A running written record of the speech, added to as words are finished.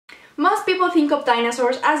Most people think of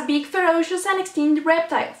dinosaurs as big, ferocious and extinct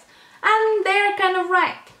reptiles, and they are kind of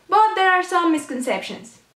right, but there are some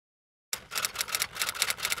misconceptions.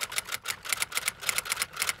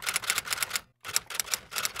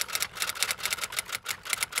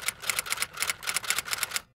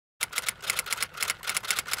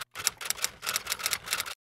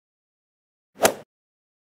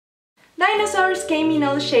 Dinosaurs came in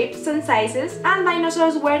all shapes and sizes, and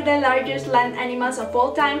dinosaurs were the largest land animals of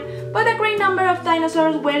all time, but a great number of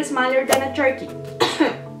dinosaurs were smaller than a turkey.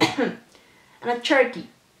 And a turkey.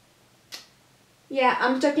 Yeah,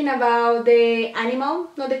 I'm talking about the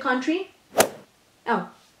animal, not the country. Oh,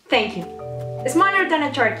 thank you. Smaller than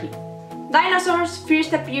a turkey. Dinosaurs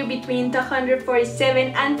first appeared between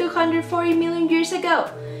 247 and 240 million years ago.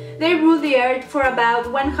 They ruled the Earth for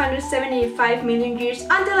about 175 million years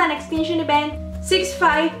until an extinction event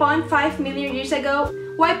 65.5 million years ago,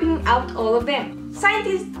 wiping out all of them.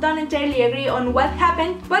 Scientists don't entirely agree on what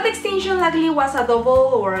happened, but extinction likely was a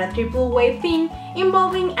double or a triple wave thing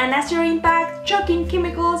involving an asteroid impact, shocking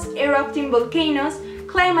chemicals, erupting volcanoes,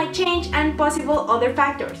 climate change, and possible other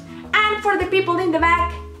factors. And for the people in the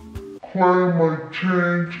back, climate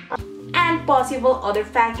change and possible other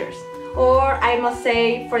factors. Or I must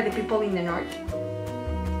say, for the people in the north.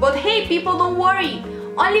 But hey, people, don't worry!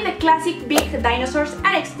 Only the classic big dinosaurs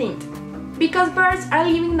are extinct. Because birds are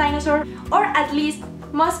living dinosaurs, or at least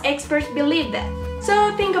most experts believe that.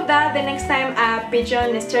 So think of that the next time a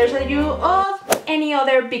pigeon stares at you or any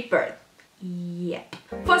other big bird. Yep.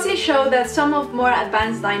 Fossils show that some of more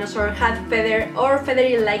advanced dinosaurs had feather or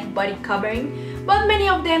feathery-like body covering, but many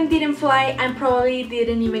of them didn't fly and probably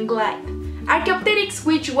didn't even glide. Archaeopteryx,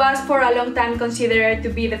 which was for a long time considered to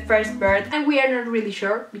be the first bird, and we are not really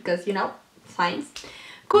sure because, you know, science,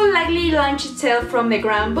 could likely launch itself from the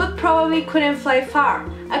ground but probably couldn't fly far.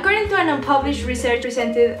 According to an unpublished research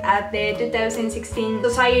presented at the 2016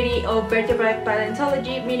 Society of Vertebrate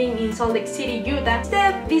Paleontology meeting in Salt Lake City, Utah,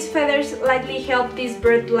 instead these feathers likely help these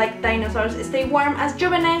bird-like dinosaurs stay warm as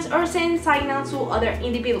juveniles or send signals to other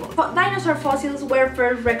individuals. Dinosaur fossils were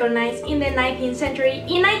first recognized in the 19th century.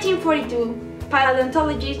 In 1942,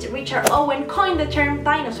 paleontologist Richard Owen coined the term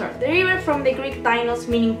dinosaur, derived from the Greek dinos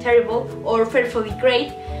meaning terrible or fearfully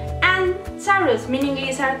great, and saurus meaning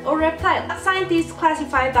lizard or reptile. Scientists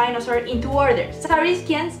classify dinosaurs into orders: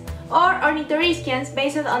 saurischians or ornithorhynchians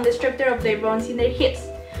based on the structure of their bones in their hips.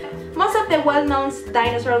 Most of the well-known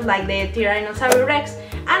dinosaurs like the Tyrannosaurus rex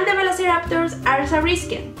and the velociraptors are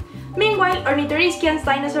saurischian. Meanwhile, ornithorhynchian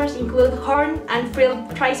dinosaurs include horned and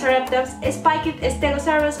frilled Triceratops, spiked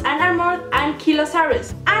Stegosaurus, and armored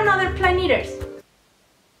Ankylosaurus, and other plant eaters.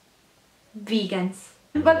 Vegans.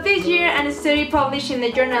 But this year, a study published in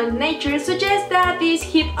the journal Nature suggests that this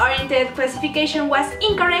hip-oriented classification was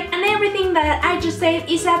incorrect and everything that I just said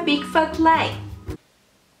is a big fat lie.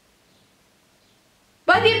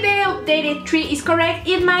 But if the updated tree is correct,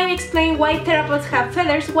 it might explain why theropods have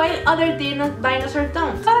feathers while other dinosaurs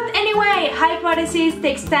don't. But anyway, hypothesis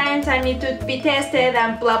takes time and need to be tested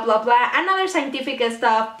and blah blah blah, and other scientific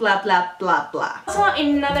stuff blah blah blah blah. Also,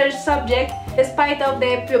 in another subject, despite of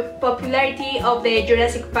the popularity of the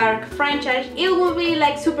Jurassic Park franchise, it will be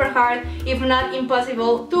like super hard, if not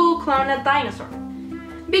impossible, to clone a dinosaur.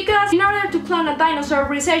 Because in order to clone a dinosaur,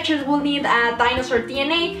 researchers will need a dinosaur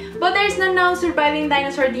DNA, but there is no known surviving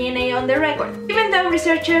dinosaur DNA on the record. Even though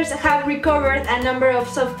researchers have recovered a number of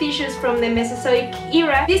soft tissues from the Mesozoic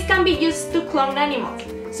era, this can be used to clone animals.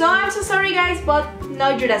 So I'm so sorry guys, but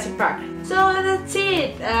no Jurassic Park. So that's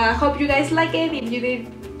it. Hope you guys like it. If you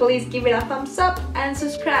did, please give it a thumbs up and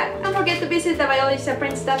subscribe. Don't forget to visit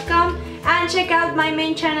thebiologistapprentice.com and check out my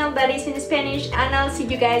main channel that is in Spanish, and I'll see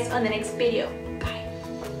you guys on the next video.